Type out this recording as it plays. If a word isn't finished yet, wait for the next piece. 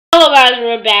Hello guys,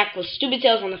 we're back with Stupid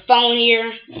Tales on the phone here.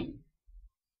 What up,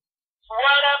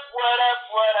 what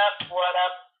up, what up, what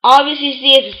up? Obviously,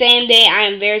 see, it's the same day. I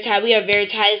am very tired. We are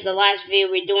very tired. It's the last video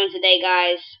we're doing today,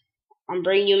 guys. I'm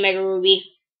bringing you Mega Ruby.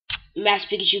 Master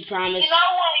Pikachu promise. You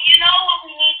know what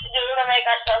we need to do to make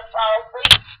ourselves fall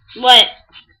asleep? What?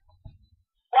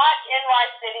 Watch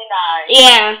NY City 9.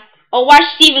 Yeah. Or watch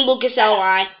Steven Lucas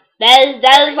LY. That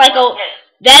is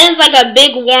like a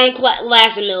big warm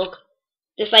glass of milk.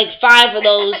 Just like 5 of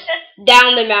those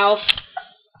down the mouth.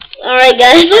 Alright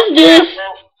guys, let's do this.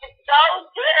 It's so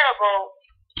terrible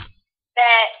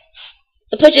that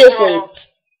I'll put you to sleep.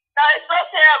 No, it's so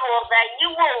terrible that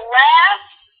you will laugh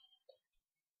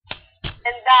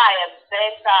and die at the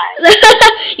same time.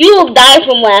 You will die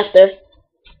from laughter.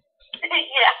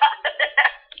 Yeah.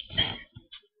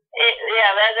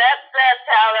 That's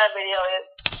how that video is.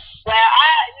 Well,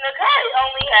 Nakai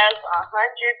only has 122.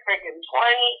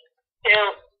 Wait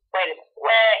a minute.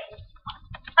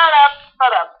 Hold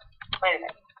up. Wait a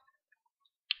minute.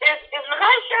 Is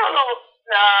Nakai's channel?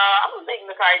 No, I don't think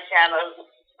Nakai's channel is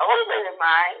a little bit of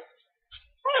mine.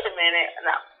 Wait a minute.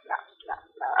 No.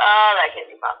 Oh, that can't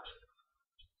be fun.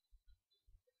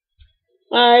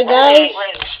 Alright, guys. Wait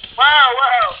a minute. Whoa.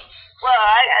 Well,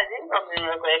 I gotta do something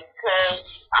real quick, because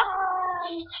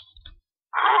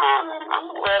I'm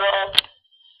a little...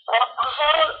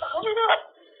 Hold it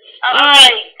up.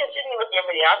 Alright, continue with your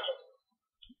video. I'm just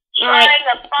trying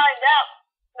to find out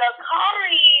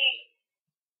Nakari's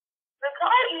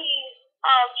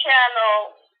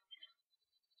channel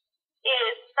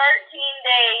is 13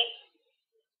 days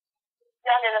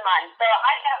younger than mine. So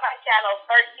I have my channel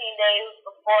 13 days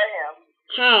before him.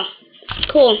 Huh.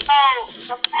 Cool. So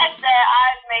the fact that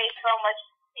I've made so much,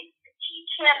 he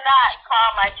cannot call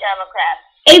my channel crap.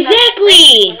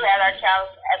 Exactly. We had our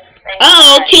channels at the same time.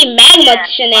 Uh-oh, Team Magma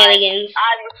shenanigans.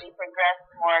 Obviously progressed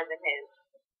more than his.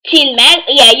 Team Mag,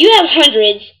 yeah, you have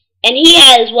hundreds, and he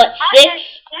has, what, 6?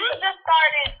 You just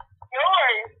started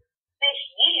yours this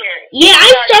year. Yeah,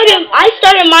 I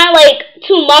started mine like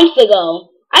 2 months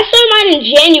ago. I started mine in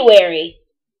January.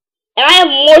 And I have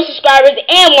more subscribers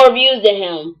and more views than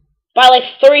him. By like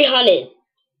 300.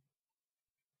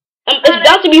 It's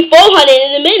about to be 400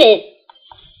 in a minute.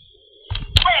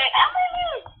 Wait, how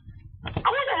many? I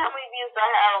wonder how many views I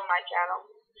have on my channel.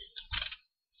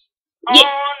 Yeah.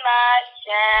 On my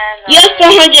channel. You have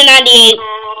 498.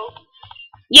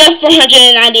 You have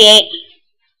 498.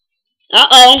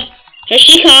 Uh-oh. Here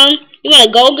she comes. You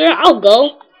wanna go, girl? I'll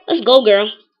go. Let's go,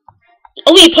 girl.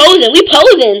 Oh, we posing.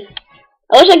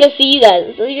 I wish I could see you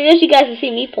guys. I guess you guys can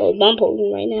see me pose. I'm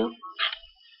posing right now.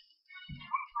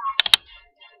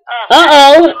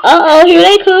 Uh-oh. Here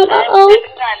they come. Uh-oh.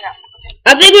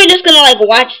 I think we're just gonna like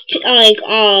watch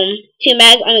Team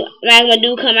Magma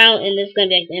do come out, and this is gonna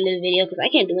be like the end of the video because I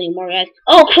can't do any more, guys.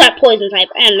 Oh crap, poison type.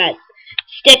 I'm not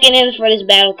sticking in for this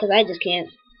battle because I just can't.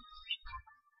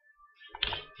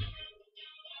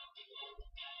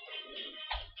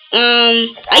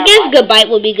 I guess good bite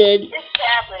would be good.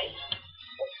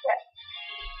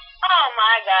 Oh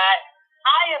my god.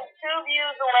 I am 2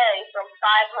 views away from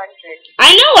 500.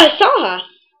 I know, I saw her.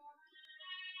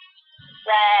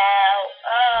 Wow.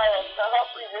 So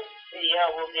hopefully this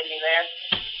video will get me there.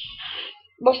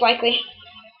 Most likely.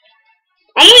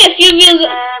 I'm only a few views. No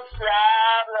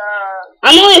problem.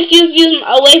 I'm only a few views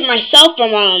away from myself from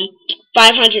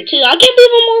 500 too. I can't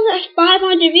believe I'm almost at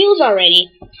 500 views already.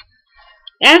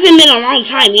 It hasn't been a long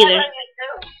time either.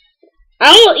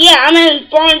 I'm at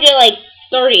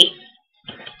 430.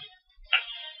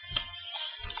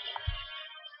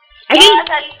 I thought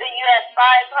you said you had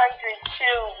 502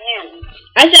 views.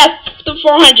 I said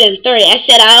 430. I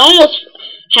said I almost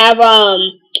have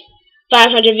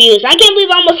 500 views. I can't believe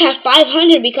I almost have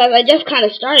 500 because I just kind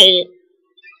of started it.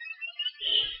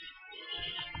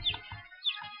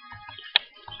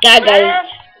 God, guys.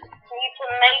 Need to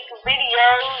make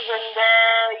videos and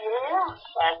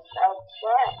that's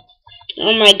that.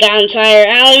 Oh my god, I'm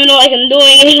tired. I don't even know what I'm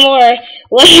doing anymore.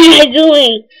 What am I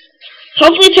doing?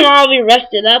 Hopefully tomorrow I'll be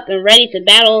rested up and ready to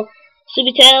battle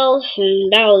Stupid Tales and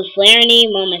battle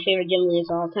Flaherty, one of my favorite gym leaders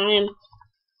of all time.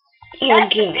 Oh god. I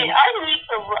need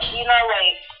to,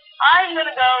 wait. I'm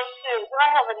gonna go to, do I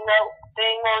have a note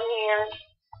thing on here?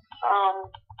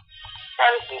 Try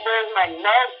to see where's my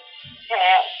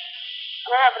notepad.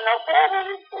 Do I have a notepad on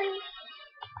this thing?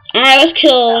 Alright, let's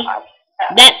kill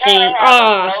that thing.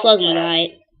 Oh, Slugma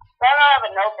died. I don't have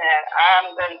a notepad.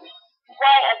 I'm gonna...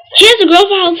 She has a girl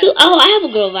vial too. Oh, I have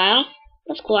a girl vial.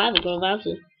 That's cool. I have a girl vial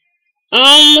too.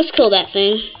 Let's kill that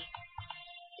thing.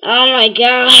 Oh my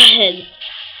god.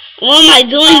 What am I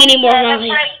doing anymore?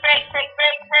 Break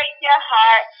your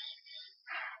heart.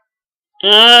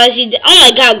 Oh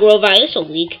my god, Grovile, you're so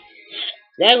weak.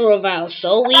 That Grovile is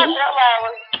so weak. I thought Grovile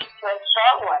was the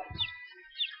strong one.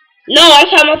 No, I'm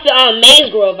talking about the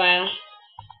Maze Grovile.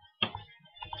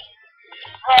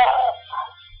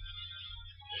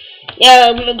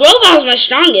 Yeah, Grovile's my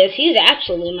strongest. He's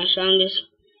absolutely my strongest.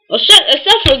 Well,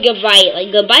 except for Gabite.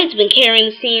 Like, Gabite's been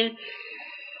carrying the team.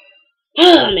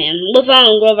 Oh, man. What's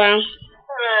on, Grovile?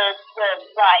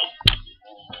 Gabite.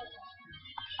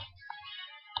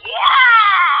 Yeah!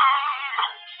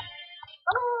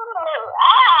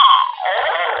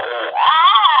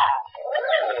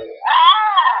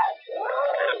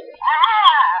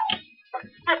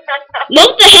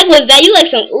 What the heck was that? You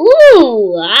like some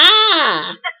ooh,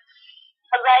 ah.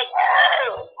 I'm like,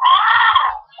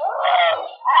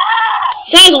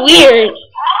 Sounds weird.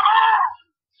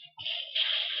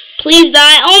 Please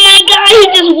die. Oh my god, he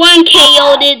just one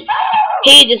KO'd it.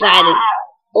 He decided.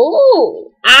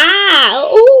 Ooh, ah,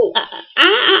 ooh,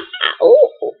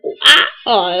 ooh, ah.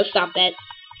 Oh, stop that.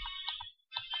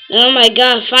 Oh my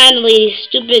god, finally,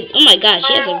 stupid. Oh my god,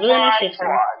 she has a really nice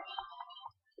sister.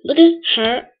 Look at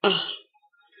her. Oh.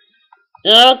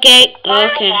 Okay, okay.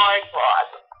 Oh my god.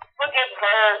 Look at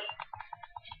her.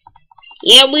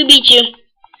 Yeah, we beat you.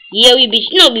 Yeah, we beat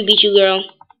you. No, we beat you, girl.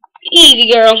 Easy,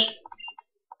 girl.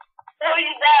 Who are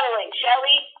you battling,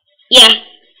 Shelly? Yeah.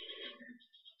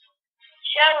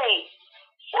 Shelly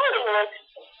looks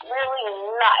really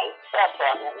nice. That's what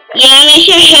I'm gonna say. Yeah, I mean,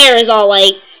 her hair is all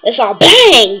like, it's all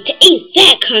bang to eat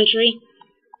that country.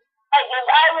 Like, if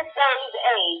I was Shelly's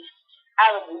age, I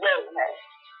would be dating her.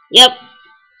 Yep.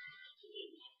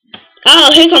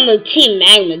 Oh, here comes the Team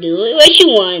Magma, dude. What you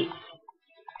want?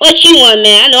 What you want,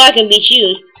 man? I know I can beat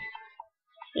you.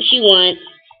 What you want?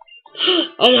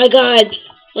 Oh my god.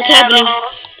 What's happening? I'm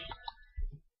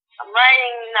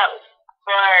writing notes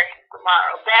for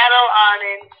tomorrow. Battle on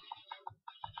it.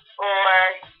 Or...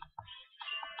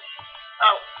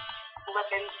 Oh,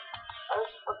 looking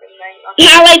thing. Okay.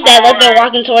 I like that. Like they're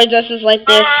walking towards us. It's like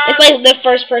this. It's like the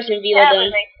first person view of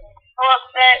them. So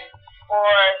upset,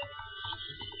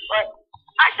 but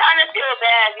I kind of feel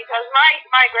bad because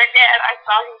my granddad, I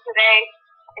saw him today,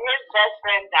 and his best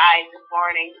friend died this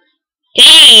morning.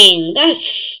 Dang, that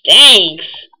stinks.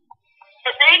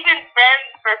 But they've been friends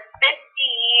for 50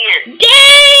 years.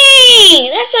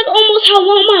 Dang, that's like almost how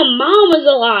long my mom was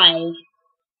alive.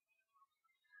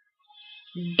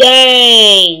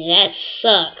 Dang, that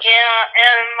sucks. Yeah,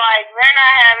 and like they're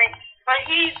not having, but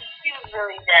he was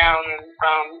really down and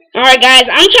Alright guys,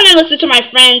 I'm trying to listen to my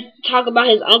friend talk about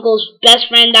his uncle's best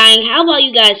friend dying. How about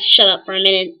you guys shut up for a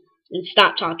minute and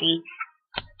stop talking?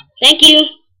 Thank you.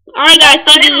 Alright guys,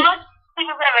 thank you. He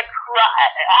was gonna cry.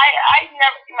 I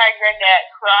never see my granddad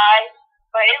cry,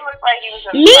 but it looked like he was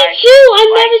gonna Me cry. too, I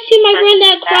never see my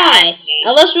granddad cry.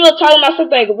 Unless we were talking about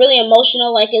something like really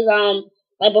emotional, like his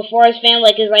like before his family,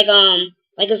 like his wife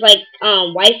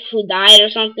who died or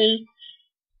something.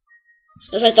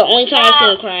 It's like the only time I've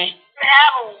seen him cry.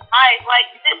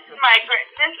 This is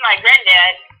my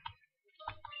granddad.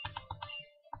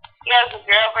 He has a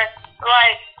girlfriend.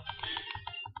 Like,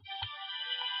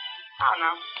 I don't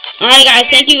know. Alright guys,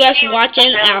 thank you guys for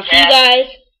watching, and I'll see you guys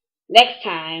next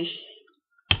time.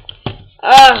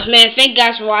 Oh man, thank you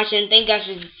guys for watching. Thank you guys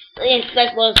for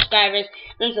low subscribers.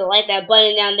 Remember to like that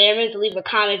button down there. Remember to leave a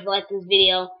comment if you like this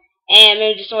video. And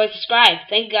remember just always subscribe.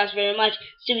 Thank you guys very much.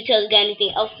 Stupid Tails, got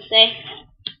anything else to say?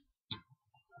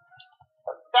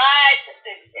 Subscribe to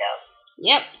Stupid Tails.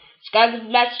 Yep. Subscribe to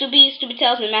Master Stupid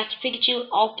Tails, and Master Pikachu.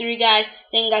 All three guys.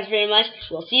 Thank you guys very much.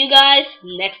 We'll see you guys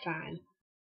next time.